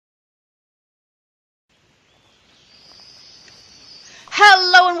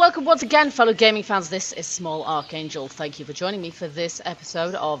Hello and welcome once again, fellow gaming fans. This is Small Archangel. Thank you for joining me for this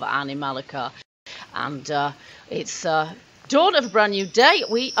episode of Animallica. And it's dawn of a brand new day.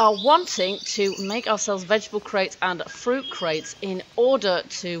 We are wanting to make ourselves vegetable crates and fruit crates in order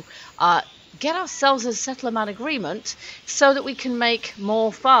to get ourselves a settlement agreement so that we can make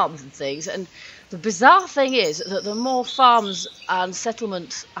more farms and things. And the bizarre thing is that the more farms and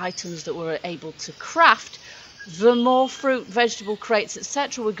settlement items that we're able to craft, the more fruit, vegetable crates,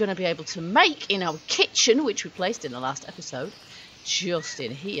 etc. we're going to be able to make in our kitchen, which we placed in the last episode, just in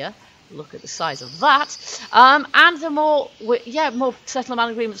here. Look at the size of that. And the more, more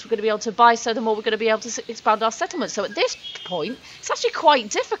settlement agreements we're going to be able to buy, so the more we're going to be able to expand our settlement. So at this point, it's actually quite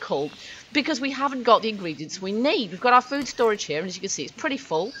difficult because we haven't got the ingredients we need. We've got our food storage here, and as you can see, it's pretty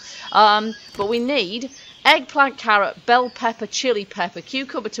full. But we need eggplant, carrot, bell pepper, chili pepper,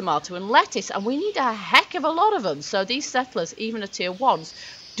 cucumber, tomato, and lettuce, and we need a heck of a lot of them. So these settlers, even the tier 1s,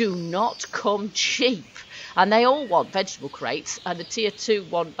 do not come cheap. And they all want vegetable crates, and the tier 2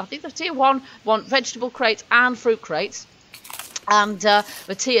 want, I think the tier 1 want vegetable crates and fruit crates, and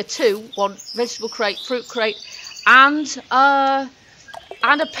the tier 2 want vegetable crate, fruit crate, and a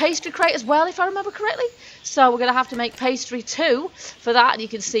pastry crate as well, if I remember correctly. So we're going to have to make pastry too for that. And you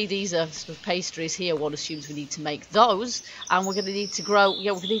can see these are sort of pastries here. One assumes we need to make those, and we're going to need to grow.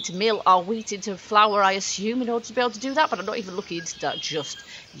 Yeah, we're going to need to mill our wheat into flour, I assume, in order to be able to do that. But I'm not even looking into that just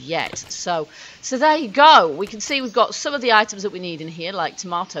yet. So there you go. We can see we've got some of the items that we need in here, like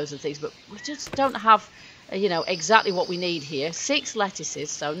tomatoes and things, but we just don't have, you know, exactly what we need here. 6 lettuces,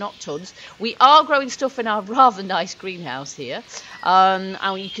 so not tons. We are growing stuff in our rather nice greenhouse here, and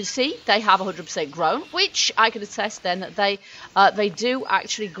you can see they have 100% grown, which I can attest then that they do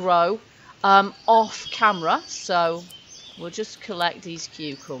actually grow off camera. So we'll just collect these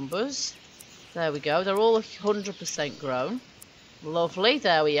cucumbers. There we go. They're all 100% grown. Lovely.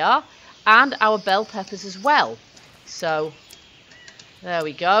 There we are, and our bell peppers as well. So there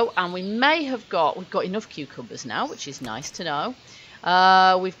we go, and we've got enough cucumbers now, which is nice to know.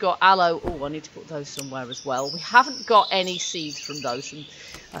 We've got aloe. Oh, I need to put those somewhere as well. We haven't got any seeds from those from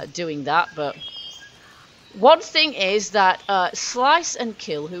doing that, but one thing is that Slice and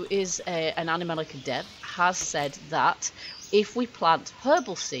Kill, who is an Animallica dev, has said that if we plant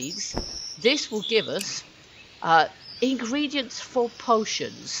herbal seeds, this will give us ingredients for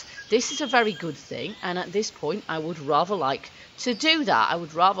potions. This is a very good thing, and at this point I would rather like to do that. I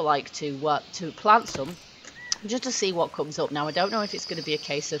would rather like to plant some just to see what comes up. Now, I don't know if it's going to be a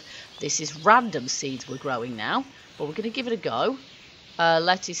case of this is random seeds we're growing now, but we're going to give it a go.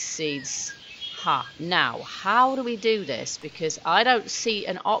 Lettuce seeds. Now, how do we do this? Because I don't see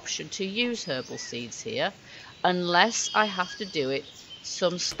an option to use herbal seeds here unless I have to do it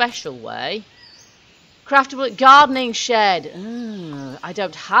some special way. Craftable gardening shed. I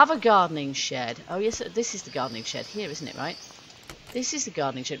don't have a gardening shed. Oh yes, this is the gardening shed here, isn't it, right? This is the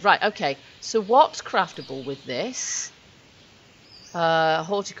gardening shed. Right, okay. So what's craftable with this?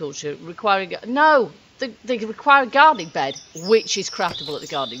 Horticulture requiring... No! They require a gardening bed, which is craftable at the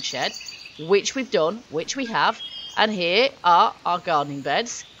gardening shed, which we've done, which we have. And here are our gardening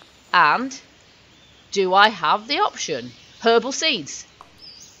beds. And do I have the option? Herbal seeds.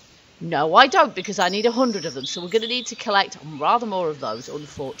 No, I don't, because I need 100 of them. So we're going to need to collect rather more of those,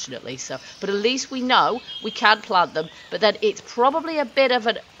 unfortunately. But at least we know we can plant them. But then it's probably a bit of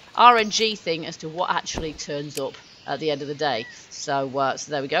an RNG thing as to what actually turns up at the end of the day. So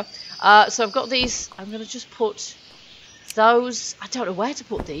there we go. So I've got these. I'm going to just put those. I don't know where to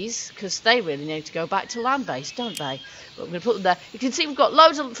put these because they really need to go back to land-based, don't they? But I'm going to put them there. You can see we've got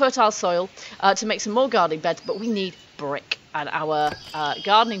loads of fertile soil to make some more gardening beds, but we need brick. And our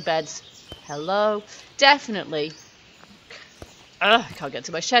gardening beds, hello, definitely, I can't get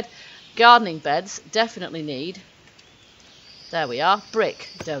to my shed. Gardening beds definitely need, there we are, brick,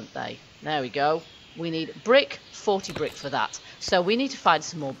 don't they? There we go. We need brick, 40 brick for that. So we need to find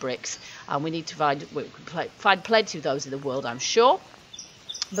some more bricks, and we need to find plenty of those in the world, I'm sure.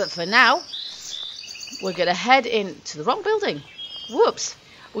 But for now, we're going to head into the wrong building. Whoops.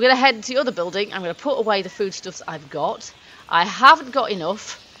 We're going to head into the other building. I'm going to put away the foodstuffs I've got. I haven't got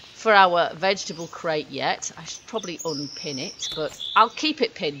enough for our vegetable crate yet. I should probably unpin it, but I'll keep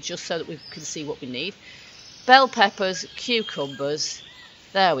it pinned just so that we can see what we need. Bell peppers, cucumbers,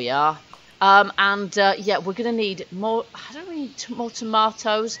 there we are. Yeah, we're going to need more. I don't need more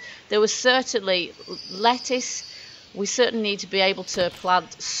tomatoes. There was certainly lettuce. We certainly need to be able to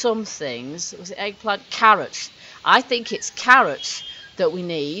plant some things. Was it eggplant? Carrots. I think it's carrots that we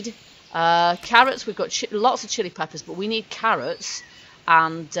need. Carrots, we've got lots of chili peppers, but we need carrots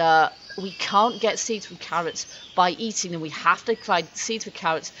and we can't get seeds from carrots by eating them. We have to find seeds for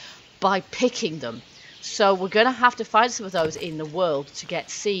carrots by picking them. So we're going to have to find some of those in the world to get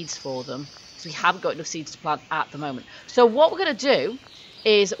seeds for them, because we haven't got enough seeds to plant at the moment. So what we're going to do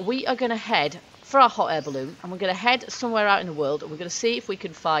is we are going to head for our hot air balloon, and we're going to head somewhere out in the world, and we're going to see if we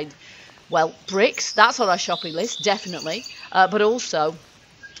can find, well, bricks. That's on our shopping list, definitely, but also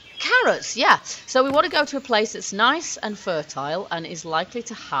carrots. Yeah, so we want to go to a place that's nice and fertile and is likely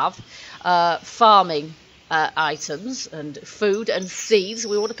to have farming items and food and seeds.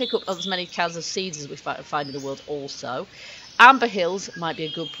 We want to pick up as many cans of seeds as we find in the world also. Amber Hills might be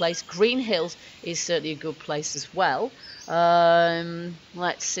a good place. Green Hills is certainly a good place as well.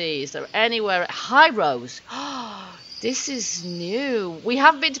 Let's see, is there anywhere? Highrose. This is new. We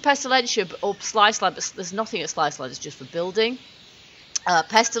haven't been to Pestilentia or Sliceland, but there's nothing at Sliceland. It's just for building.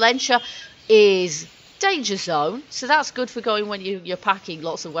 Pestilentia is danger zone, so that's good for going when you're packing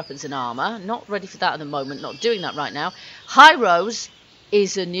lots of weapons and armor. Not ready for that at the moment, not doing that right now. Highrose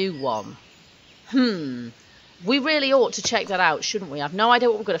is a new one. We really ought to check that out, shouldn't we? I've no idea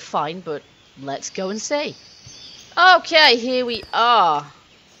what we're going to find, but let's go and see. Okay, here we are.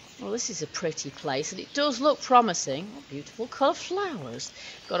 Well, this is a pretty place, and it does look promising. Oh, beautiful colour flowers.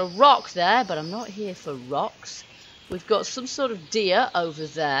 Got a rock there, but I'm not here for rocks. We've got some sort of deer over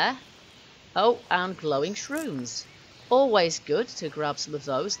there. Oh, and glowing shrooms. Always good to grab some of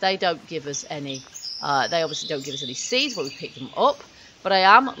those. They don't give us any, they obviously don't give us any seeds when we pick them up. But I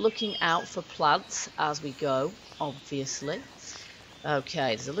am looking out for plants as we go, obviously.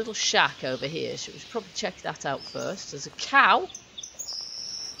 Okay, there's a little shack over here. Should we probably check that out first? There's a cow.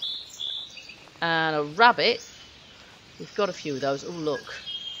 And a rabbit. We've got a few of those. Oh, look.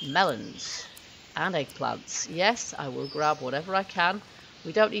 Melons. And eggplants. Yes, I will grab whatever I can.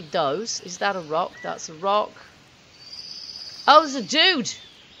 We don't need those. Is that a rock? That's a rock. Oh, there's a dude.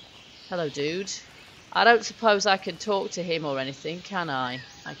 Hello, dude. I don't suppose I can talk to him or anything, can I?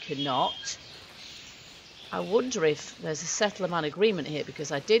 I cannot. I wonder if there's a settler-man agreement here,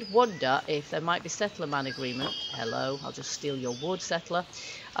 because I did wonder if there might be settler-man agreement. Hello, I'll just steal your wood, settler.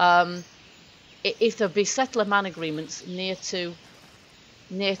 If there'd be settler-man agreements near to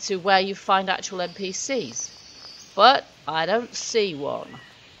where you find actual NPCs. But I don't see one.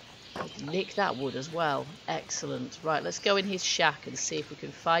 Nick that wood as well. Excellent. Right, let's go in his shack and see if we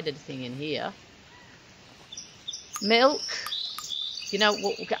can find anything in here. Milk. You know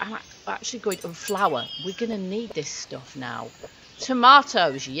what? I'm actually going to flour. We're going to need this stuff now.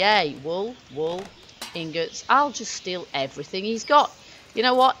 Tomatoes. Yay. Wool. Ingots. I'll just steal everything he's got. You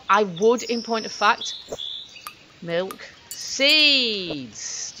know what? I would, in point of fact. Milk. Seeds.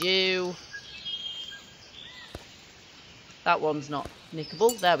 Stew. That one's not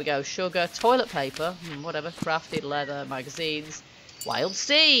nickable. There we go. Sugar. Toilet paper. Whatever. Crafted leather. Magazines. Wild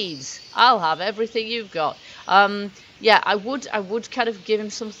seeds. I'll have everything you've got. Yeah, I would kind of give him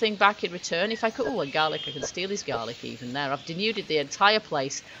something back in return if I could. Oh, and garlic. I can steal his garlic even there. I've denuded the entire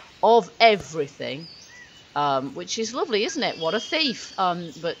place of everything, which is lovely, isn't it? What a thief.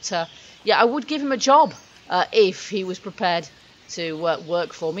 Yeah, I would give him a job if he was prepared to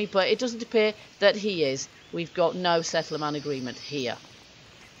work for me, but it doesn't appear that he is. We've got no settler-man agreement here.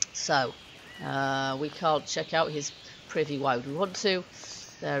 So, we can't check out his privy. Why would we want to?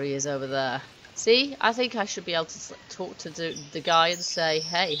 There he is over there. See, I think I should be able to talk to the guy and say,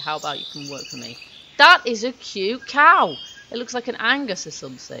 hey, how about you come work for me? That is a cute cow. It looks like an Angus or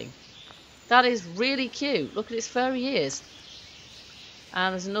something. That is really cute. Look at its furry ears.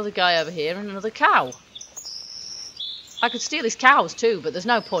 And there's another guy over here and another cow. I could steal his cows too, but there's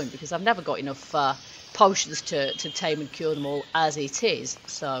no point because I've never got enough potions to tame and cure them all as it is.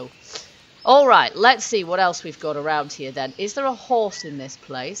 So, alright, let's see what else we've got around here then. Is there a horse in this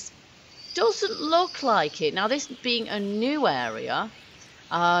place? Doesn't look like it. Now, this being a new area,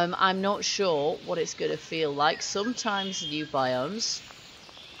 I'm not sure what it's going to feel like. Sometimes new biomes,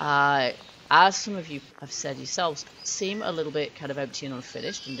 as some of you have said yourselves, seem a little bit kind of empty and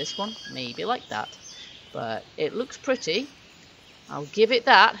unfinished, and this one maybe like that. But it looks pretty. I'll give it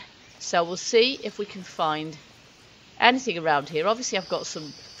that. So we'll see if we can find anything around here. Obviously, I've got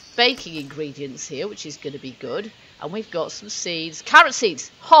some baking ingredients here, which is going to be good. And we've got some seeds. Carrot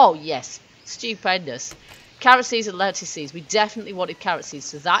seeds! Oh, yes. Stupendous. Carrot seeds and lettuce seeds. We definitely wanted carrot seeds,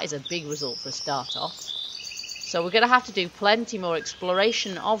 so that is a big result for a start off. So we're going to have to do plenty more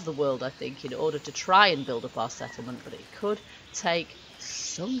exploration of the world, I think, in order to try and build up our settlement. But it could take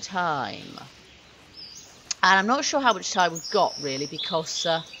some time. And I'm not sure how much time we've got, really, because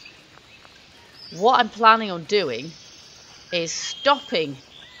what I'm planning on doing is stopping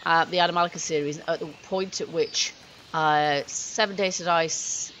the Animallica series at the point at which 7 Days to Die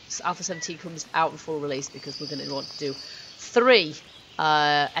Alpha 17 comes out in full release, because we're going to want to do 3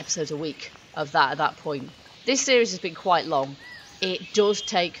 episodes a week of that at that point. This series has been quite long. It does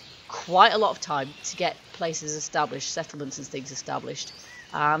take quite a lot of time to get places established, settlements and things established.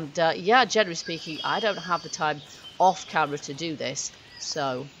 And yeah, generally speaking, I don't have the time off camera to do this.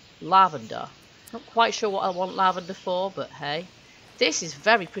 So, lavender. Not quite sure what I want lavender for, but hey. This is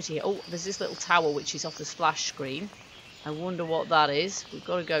very pretty. Oh, there's this little tower which is off the splash screen. I wonder what that is. We've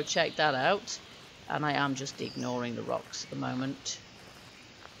got to go check that out. And I am just ignoring the rocks at the moment.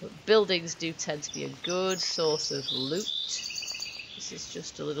 But buildings do tend to be a good source of loot. This is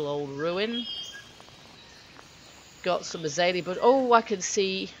just a little old ruin. Got some azalea, but oh, I can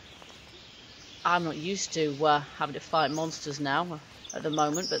see. I'm not used to having to fight monsters now at the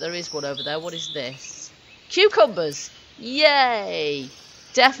moment, but there is one over there. What is this? Cucumbers! Yay!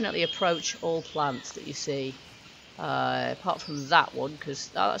 Definitely approach all plants that you see. Apart from that one, because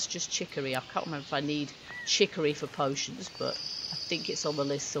that's just chicory. I can't remember if I need chicory for potions, but I think it's on the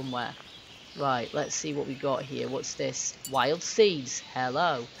list somewhere. Right, let's see what we got here. What's this? Wild seeds.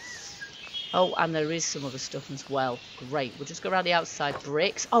 Hello. Oh, and there is some other stuff as well. Great. We'll just go around the outside.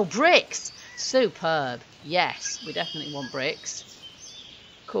 Bricks. Oh, bricks! Superb. Yes, we definitely want bricks.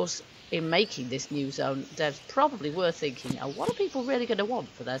 Of course, in making this new zone, devs probably were thinking, oh, what are people really going to want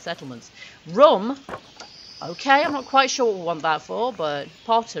for their settlements? Rum. Okay, I'm not quite sure what we want that for, but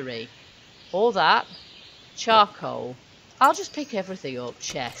pottery. All that. Charcoal. I'll just pick everything up.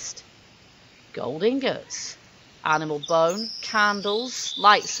 Chest. Gold ingots. Animal bone. Candles.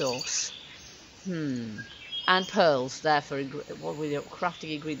 Light source. And pearls. There for what we do,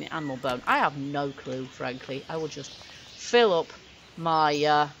 crafting ingredient animal bone. I have no clue, frankly. I will just fill up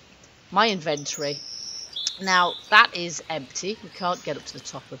my my inventory. Now that is empty. We can't get up to the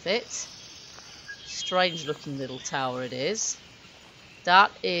top of it. Strange looking little tower it is.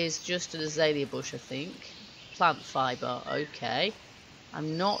 That is just an azalea bush, I think. Plant fibre, okay.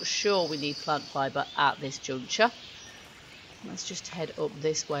 I'm not sure we need plant fibre at this juncture. Let's just head up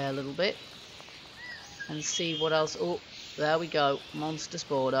this way a little bit and see what else. Oh, there we go. Monster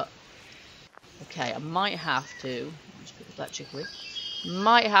spawner. Okay, I might have to. Just pick up that chicory.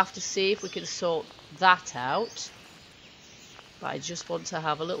 Might have to see if we can sort that out. But I just want to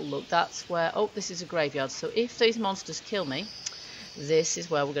have a little look. That's where... Oh, this is a graveyard. So if these monsters kill me, this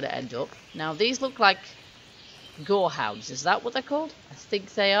is where we're going to end up. Now, these look like gorehounds. Is that what they're called? I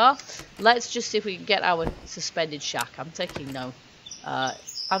think they are. Let's just see if we can get our suspended shack. I'm taking no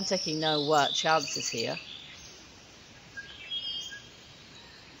chances here.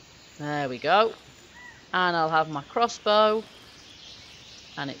 There we go. And I'll have my crossbow.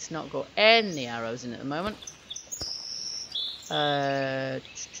 And it's not got any arrows in it at the moment.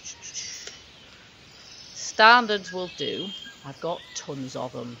 Standards will do. I've got tons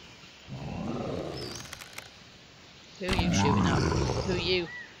of them. Who are you shooting at? Who are you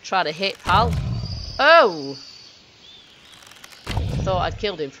trying to hit, pal? Oh! I thought I'd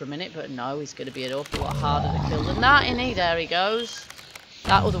killed him for a minute, but no, he's going to be an awful lot harder to kill than that, isn't he? There he goes.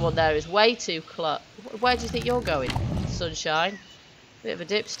 That other one there is way too close. Where do you think you're going, sunshine? Bit of a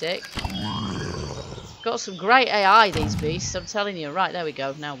dipstick. Got some great AI, these beasts, I'm telling you. Right, there we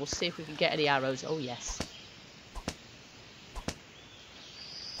go. Now we'll see if we can get any arrows. Oh, yes.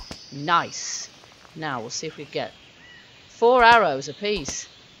 Nice. Now we'll see if we can get 4 arrows apiece.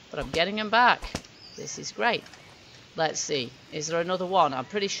 But I'm getting them back. This is great. Let's see. Is there another one? I'm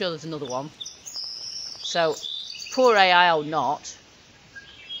pretty sure there's another one. So, poor AI or not.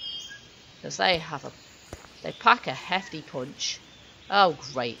 Because they pack a hefty punch. Oh,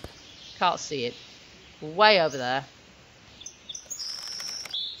 great. Can't see it. Way over there.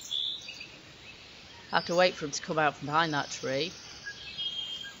 I have to wait for him to come out from behind that tree.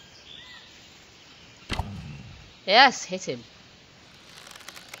 Yes, hit him.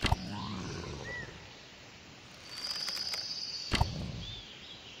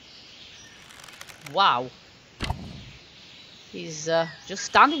 Wow. He's just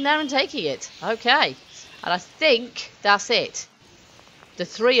standing there and taking it. Okay. And I think that's it. The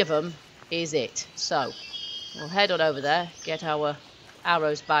 3 of them is it. So, we'll head on over there, get our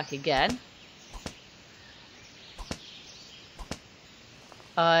arrows back again.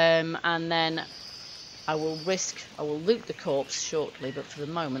 And then I will loot the corpse shortly, but for the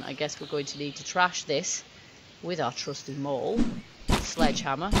moment I guess we're going to need to trash this with our trusty maul.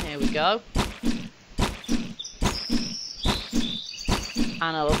 Sledgehammer, here we go.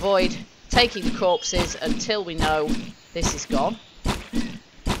 And I'll avoid taking the corpses until we know this is gone.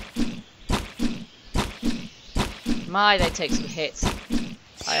 My, they take some hits.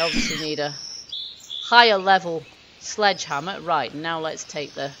 I obviously need a higher level Sledgehammer. Right, now let's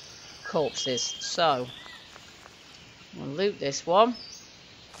take the corpses. So, we'll loot this one.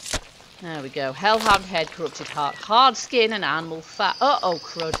 There we go. Hellhound head, corrupted heart, hard skin, and animal fat. Uh-oh,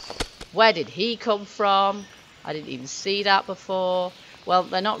 crud. Where did he come from? I didn't even see that before. Well,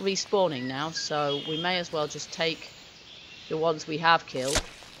 they're not respawning now, so we may as well just take the ones we have killed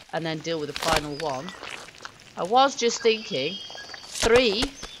and then deal with the final one. I was just thinking, 3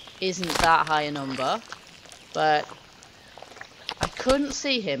 isn't that high a number, but I couldn't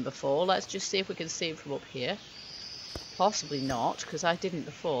see him before. Let's just see if we can see him from up here. Possibly not, because I didn't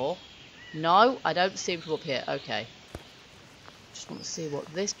before. No, I don't see him from up here. Okay. Just want to see what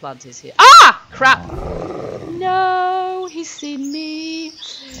this plant is here. Ah! Crap! No, he's seen me.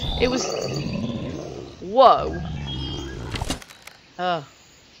 It was... Whoa. Oh.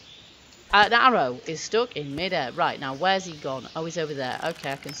 An arrow is stuck in midair. Right, now where's he gone? Oh, he's over there.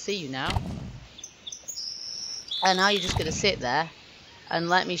 Okay, I can see you now. And now you're just going to sit there and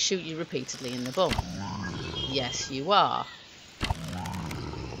let me shoot you repeatedly in the bum. Yes, you are.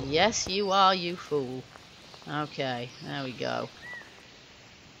 Yes, you are, you fool. Okay, there we go.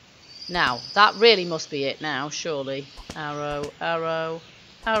 Now, that really must be it now, surely. Arrow, arrow,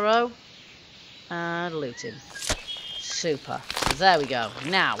 arrow. And loot him. Super. There we go.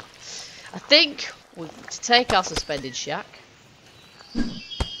 Now, I think we're to take our suspended shack.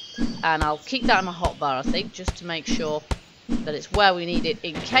 And I'll keep that in my hotbar, I think, just to make sure that it's where we need it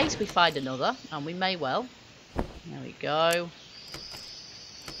in case we find another. And we may well. There we go.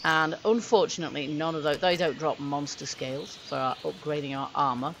 And unfortunately, none of those, they don't drop monster scales for upgrading our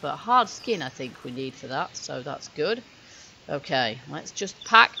armor, but hard skin I think we need for that, so that's good. Okay, let's just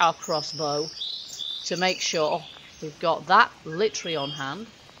pack our crossbow to make sure we've got that literally on hand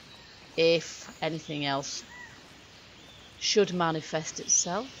if anything else should manifest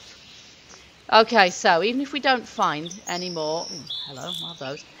itself. Okay, so even if we don't find any more, hello, what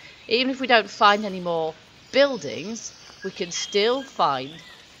are those? Even if we don't find any more buildings, we can still find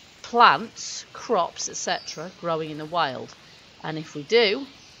plants, crops, etc. growing in the wild. And if we do,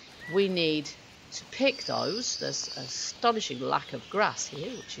 we need to pick those. There's an astonishing lack of grass here,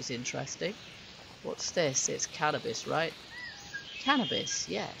 which is interesting. What's this? It's cannabis, right? Cannabis,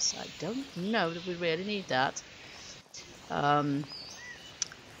 yes. I don't know that we really need that.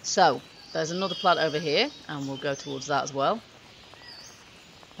 So, there's another plant over here, and we'll go towards that as well.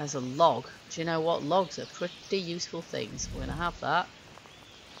 There's a log. Do you know what? Logs are pretty useful things. We're going to have that.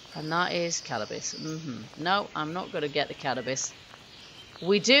 And that is cannabis. No, I'm not going to get the cannabis.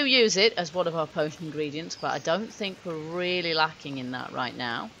 We do use it as one of our potion ingredients, but I don't think we're really lacking in that right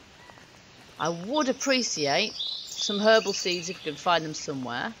now. I would appreciate some herbal seeds if we can find them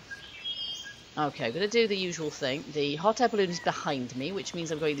somewhere. Okay, I'm going to do the usual thing. The hot air balloon is behind me, which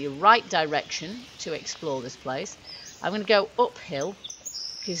means I'm going the right direction to explore this place. I'm going to go uphill,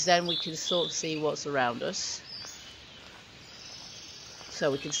 because then we can sort of see what's around us.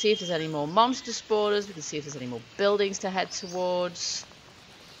 So we can see if there's any more monster spawners, we can see if there's any more buildings to head towards.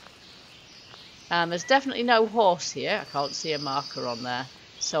 And there's definitely no horse here. I can't see a marker on there.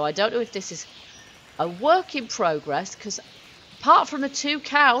 So I don't know if this is a work in progress, because apart from the 2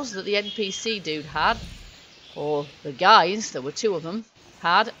 cows that the NPC dude had, or the guys, there were 2 of them,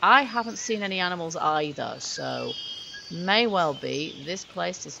 had, I haven't seen any animals either. So may well be this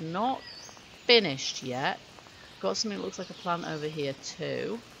place is not finished yet. Got something that looks like a plant over here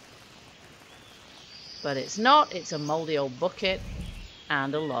too, but it's not. It's a mouldy old bucket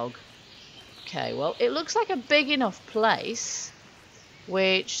and a log. Okay, well, it looks like a big enough place,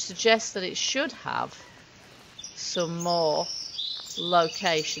 which suggests that it should have some more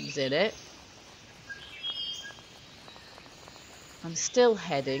locations in it. I'm still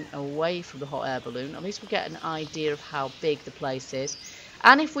heading away from the hot air balloon. At least we get an idea of how big the place is.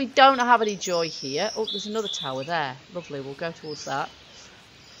 And if we don't have any joy here... Oh, there's another tower there. Lovely, we'll go towards that.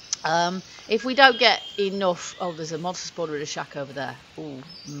 If we don't get enough... Oh, there's a monster spawner in a shack over there. Ooh,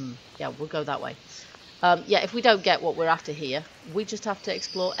 yeah, we'll go that way. Yeah, if we don't get what we're after here, we just have to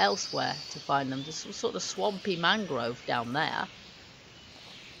explore elsewhere to find them. There's some sort of swampy mangrove down there,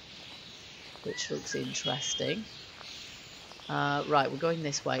 which looks interesting. Right, we're going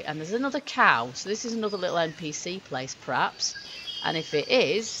this way. And there's another cow. So this is another little NPC place, perhaps. And if it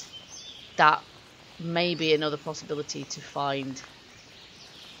is, that may be another possibility to find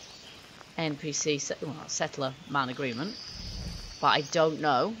NPC, settler man agreement. But I don't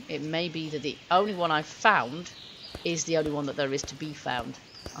know. It may be that the only one I've found is the only one that there is to be found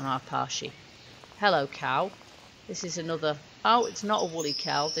on our parshi. Hello, cow. This is another... Oh, it's not a woolly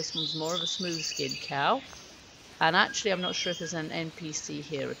cow. This one's more of a smooth-skinned cow. And actually, I'm not sure if there's an NPC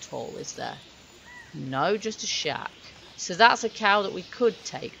here at all, is there? No, just a shack. So that's a cow that we could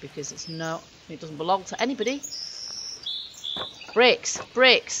take because it doesn't belong to anybody. Bricks,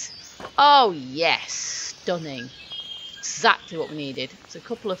 bricks. Oh yes, stunning. Exactly what we needed. It's a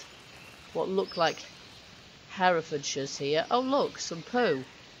couple of what look like Herefordshires here. Oh look, some poo.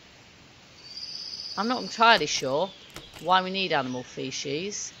 I'm not entirely sure why we need animal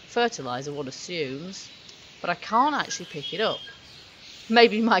feces. Fertiliser, one assumes, but I can't actually pick it up.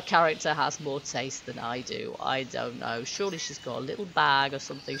 Maybe my character has more taste than I do. I don't know. Surely she's got a little bag or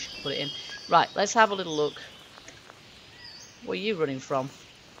something she can put it in. Right, let's have a little look. Where are you running from?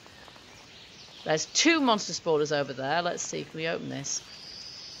 There's 2 monster spawners over there. Let's see, can we open this?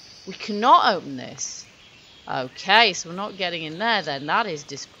 We cannot open this. Okay, so we're not getting in there then. That is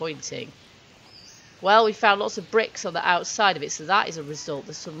disappointing. Well, we found lots of bricks on the outside of it, so that is a result.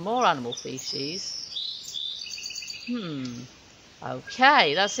 There's some more animal feces.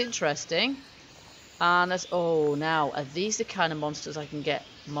 Okay, that's interesting. And there's... Oh, now, are these the kind of monsters I can get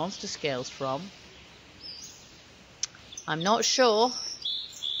monster scales from? I'm not sure,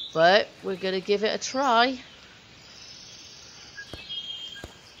 but we're going to give it a try.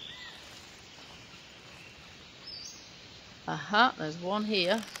 There's one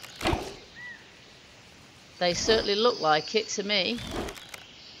here. They certainly look like it to me.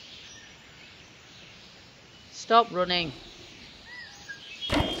 Stop running.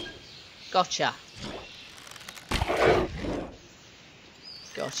 Gotcha.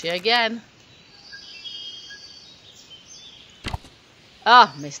 Gotcha again.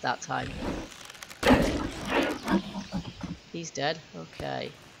 Ah, missed that time. He's dead.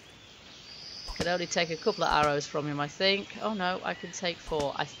 Okay. Can only take a couple of arrows from him, I think. Oh no, I can take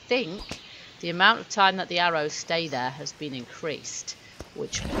 4. I think the amount of time that the arrows stay there has been increased.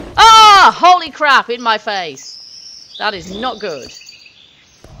 Which... Ah! Holy crap! In my face! That is not good.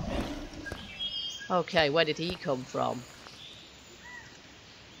 Okay, where did he come from?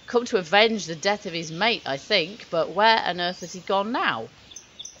 Come to avenge the death of his mate, I think. But where on earth has he gone now?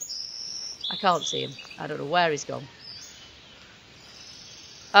 I can't see him. I don't know where he's gone.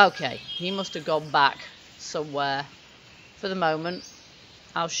 Okay, he must have gone back somewhere. For the moment,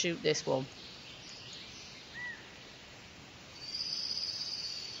 I'll shoot this one.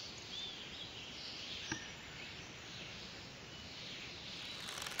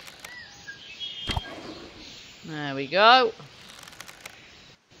 There we go.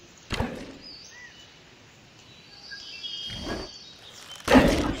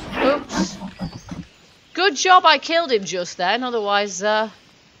 Oops. Good job I killed him just then, otherwise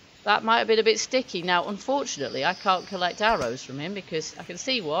that might have been a bit sticky. Now, unfortunately, I can't collect arrows from him because I can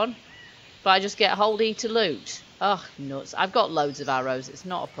see one, but I just get hold E to loot. Oh, nuts. I've got loads of arrows. It's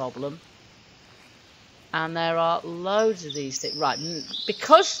not a problem. And there are loads of these things. Right,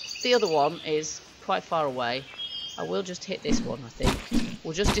 because the other one is quite far away, I will just hit this one, I think.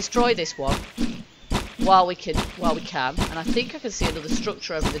 We'll just destroy this one while we can. And I think I can see another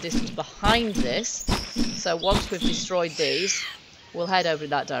structure over the distance behind this. So once we've destroyed these, we'll head over in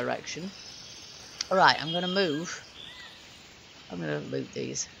that direction. Alright, I'm going to move. I'm going to loot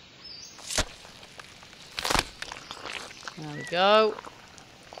these. There we go.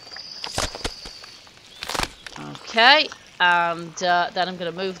 Okay, and then I'm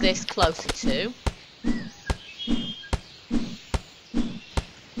going to move this closer too.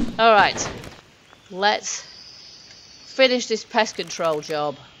 Alright, let's finish this pest control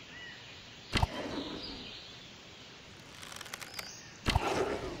job.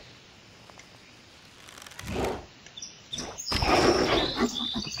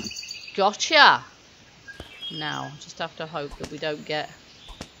 Gotcha! Now, just have to hope that we don't get...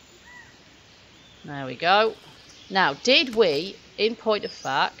 There we go. Now, did we, in point of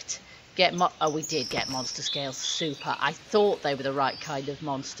fact, get... Oh, we did get monster scales. Super. I thought they were the right kind of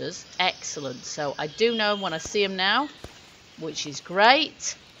monsters. Excellent. So, I do know them when I see them now, which is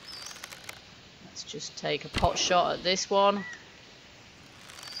great. Let's just take a pot shot at this one.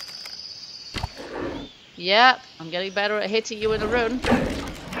 Yep, I'm getting better at hitting you in a run.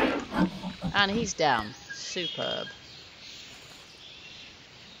 And he's down. Superb.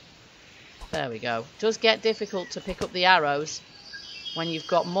 There we go. It does get difficult to pick up the arrows when you've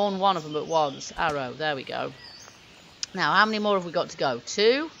got more than one of them at once. Arrow, there we go. Now, how many more have we got to go?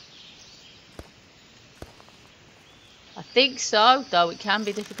 2? I think so, though it can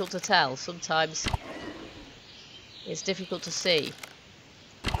be difficult to tell. Sometimes it's difficult to see.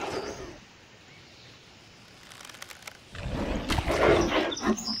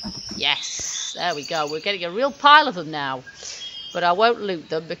 Yes, there we go. We're getting a real pile of them now. But I won't loot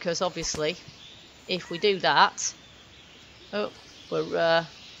them because obviously if we do that... Oh, we're...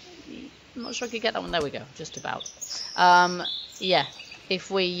 I'm not sure I could get that one. There we go. Just about. Yeah. If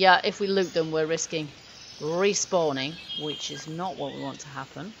we loot them, we're risking respawning, which is not what we want to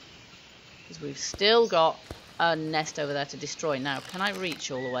happen. Because we've still got a nest over there to destroy. Now, can I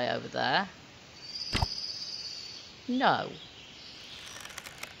reach all the way over there? No.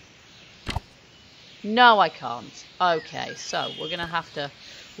 No, I can't. Okay, so we're going to have to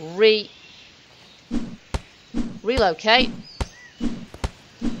relocate.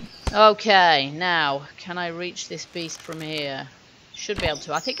 Okay, now, can I reach this beast from here? Should be able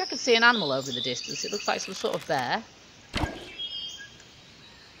to. I think I can see an animal over in the distance. It looks like some sort of bear.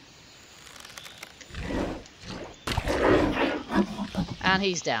 And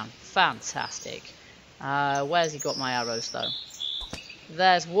he's down. Fantastic. Where's he got my arrows, though?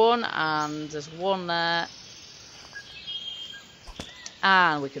 There's one, and there's one there.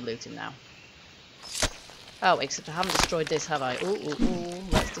 And we can loot him now. Oh, except I haven't destroyed this, have I? Ooh, ooh, ooh.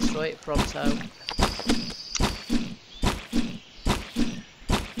 Let's destroy it pronto.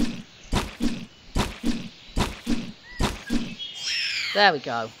 There we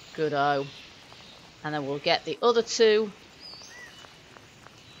go. Good-o. And then we'll get the other two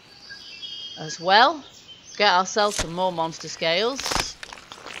as well. Get ourselves some more monster scales.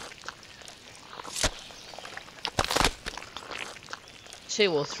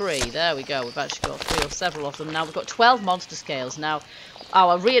 Two or three. There we go. We've actually got three or several of them. Now we've got 12 monster scales. Now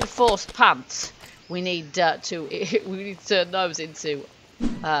our reinforced pants, we need to turn those into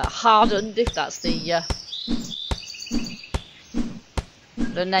hardened, if that's the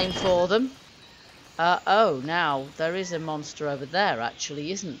name for them. Oh, now there is a monster over there,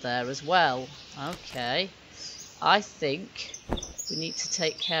 actually, isn't there, as well? Okay. I think we need to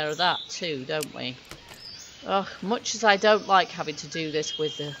take care of that too, don't we? Ugh, much as I don't like having to do this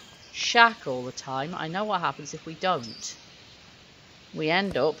with the shack all the time, I know what happens if we don't. We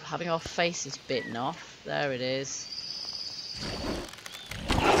end up having our faces bitten off. There it is.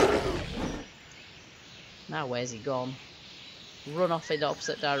 Now where's he gone? Run off in the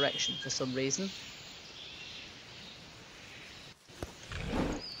opposite direction for some reason.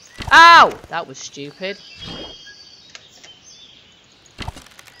 Ow! That was stupid.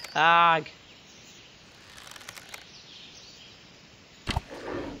 Ag.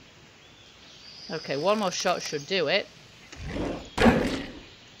 Okay, one more shot should do it.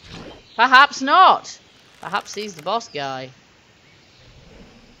 Perhaps not. Perhaps he's the boss guy.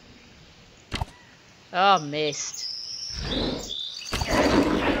 Oh, missed.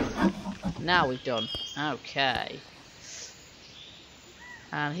 Now we've done. Okay.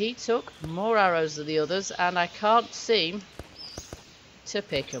 And he took more arrows than the others, and I can't seem to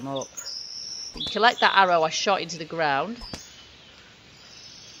pick them up. Collect that arrow I shot into the ground.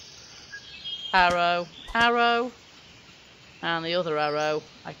 Arrow, arrow, and the other arrow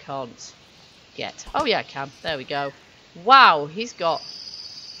I can't get. Oh yeah, I can. There we go. Wow, he's got...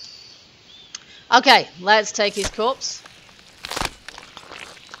 Okay, let's take his corpse.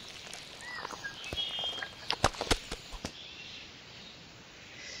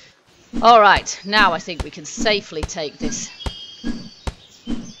 Alright, now I think we can safely take this.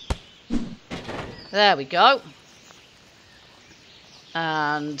 There we go.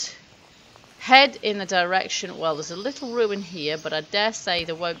 And head in the direction, well, there's a little ruin here, but I dare say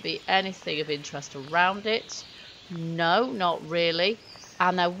there won't be anything of interest around it. No, not really.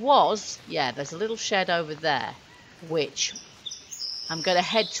 And there was, yeah, there's a little shed over there, which I'm going to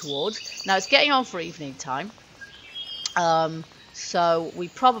head towards. Now, it's getting on for evening time. So we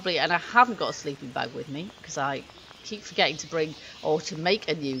probably, and I haven't got a sleeping bag with me, because I keep forgetting to bring, or to make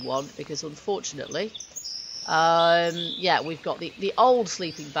a new one, because unfortunately, yeah, we've got the old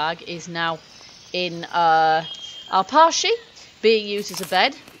sleeping bag is now in our parshi, being used as a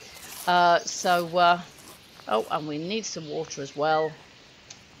bed. Oh, and we need some water as well.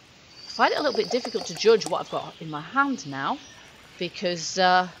 I find it a little bit difficult to judge what I've got in my hand now, because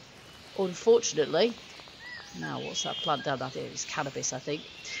unfortunately, now what's that plant down there? It's cannabis, I think.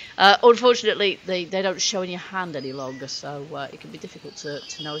 Unfortunately, they don't show in your hand any longer, so it can be difficult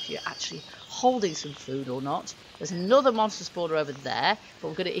to know if you're actually holding some food or not. There's another monster spawner over there, but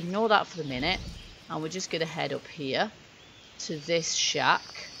we're going to ignore that for the minute, and we're just going to head up here to this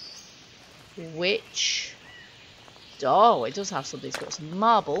shack, which... Oh, it does have something. It's got some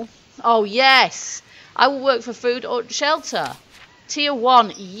marble. Oh, yes! I will work for food or shelter. Tier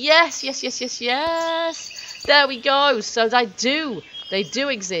 1. Yes, yes, yes, yes, yes! There we go. So they do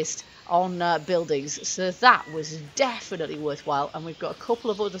exist on buildings. So that was definitely worthwhile. And we've got a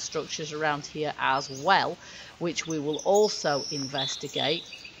couple of other structures around here as well, which we will also investigate.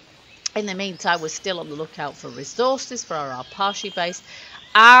 In the meantime, we're still on the lookout for resources for our parshi base.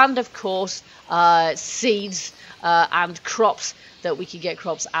 and of course seeds and crops that we can get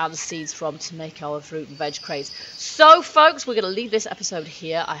crops and seeds from to make our fruit and veg crates. So folks, we're going to leave this episode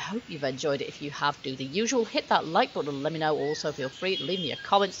here. I hope you've enjoyed it. If you have, do the usual, hit that like button and let me know. Also feel free to leave me your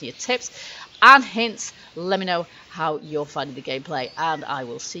comments and your tips and hints. Let me know how you're finding the gameplay, and I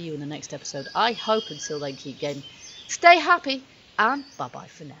will see you in the next episode. I hope until then, keep gaming, stay happy, and bye bye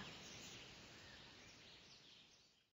for now.